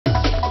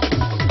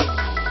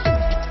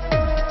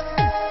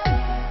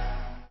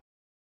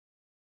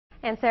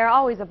And Sarah,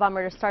 always a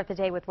bummer to start the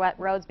day with wet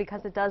roads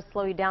because it does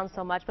slow you down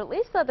so much. But at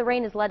least the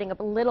rain is letting up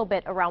a little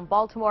bit around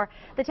Baltimore.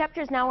 The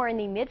temperatures now are in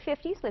the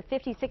mid-50s with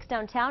 56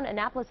 downtown,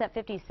 Annapolis at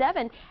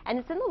 57, and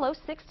it's in the low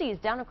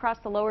 60s down across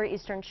the lower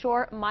eastern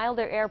shore.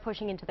 Milder air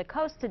pushing into the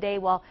coast today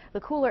while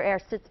the cooler air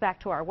sits back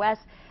to our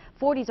west.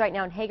 40s right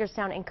now in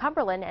Hagerstown and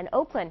Cumberland, and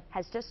Oakland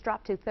has just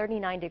dropped to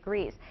 39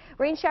 degrees.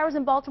 Rain showers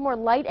in Baltimore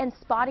light and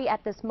spotty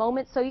at this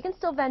moment, so you can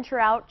still venture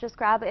out. Just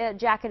grab a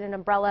jacket and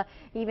umbrella,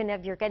 even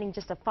if you're getting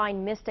just a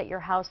fine mist at your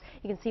house.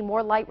 You can see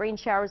more light rain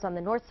showers on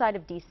the north side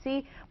of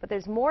D.C., but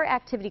there's more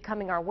activity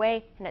coming our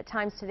way, and at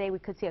times today we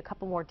could see a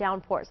couple more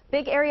downpours.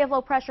 Big area of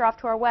low pressure off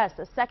to our west,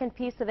 a second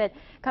piece of it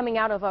coming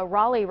out of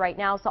Raleigh right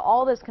now, so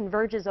all this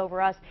converges over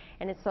us,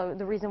 and it's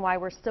the reason why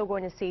we're still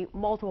going to see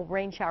multiple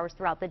rain showers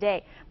throughout the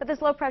day. But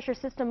this low pressure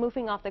system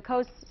moving off the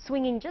coast,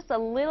 swinging just a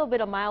little bit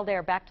of mild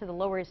air back to the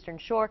lower eastern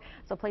shore.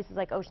 So places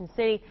like Ocean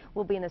City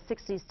will be in the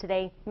 60s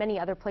today. Many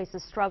other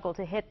places struggle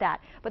to hit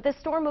that. But this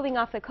storm moving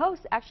off the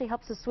coast actually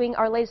helps to swing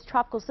our latest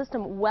tropical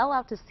system well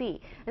out to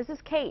sea. This is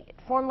Kate. It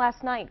formed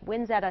last night.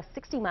 Winds at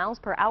 60 miles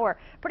per hour.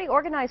 Pretty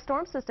organized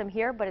storm system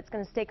here, but it's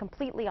going to stay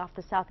completely off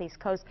the southeast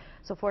coast.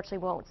 So fortunately,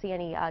 we won't see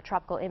any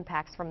tropical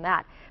impacts from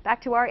that.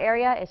 Back to our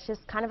area, it's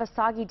just kind of a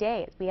soggy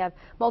day. We have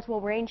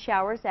multiple rain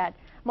showers at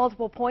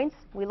multiple points.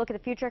 We look at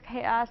the future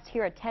chaos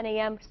here at 10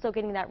 a.m. Still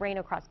getting that rain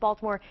across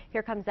Baltimore.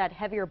 Here comes that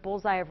heavier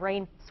bullseye of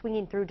rain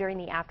swinging through during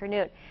the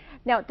afternoon.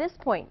 Now at this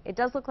point, it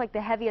does look like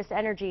the heaviest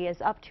energy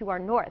is up to our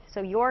north.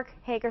 So York,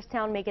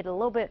 Hagerstown may get a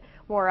little bit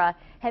more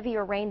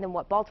heavier rain than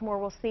what Baltimore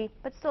will see,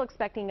 but still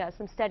expecting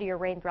some steadier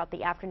rain throughout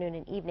the afternoon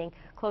and evening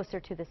closer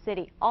to the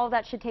city. All of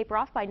that should taper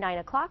off by 9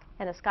 o'clock,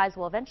 and the skies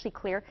will eventually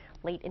clear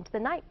late into the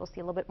night. We'll see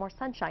a little bit more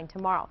sunshine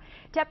tomorrow.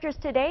 Temperatures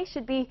today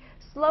should be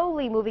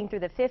slowly moving through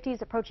the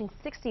 50s, approaching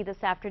 60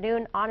 this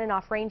afternoon. On and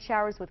off rain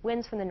showers with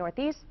winds from the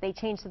northeast. They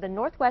change to the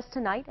northwest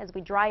tonight as we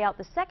dry out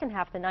the second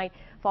half of the night,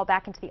 fall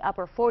back into the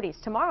upper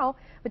 40s. Tomorrow,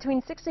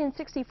 between 60 and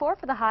 64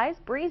 for the highs,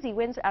 breezy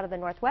winds out of the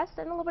northwest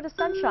and a little bit of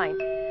sunshine.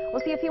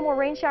 We'll see a few more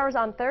rain showers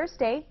on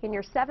Thursday in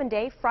your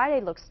 7-day.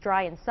 Friday looks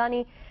dry and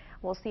sunny.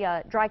 We'll see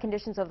dry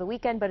conditions over the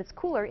weekend, but it's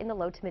cooler in the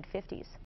low to mid 50s.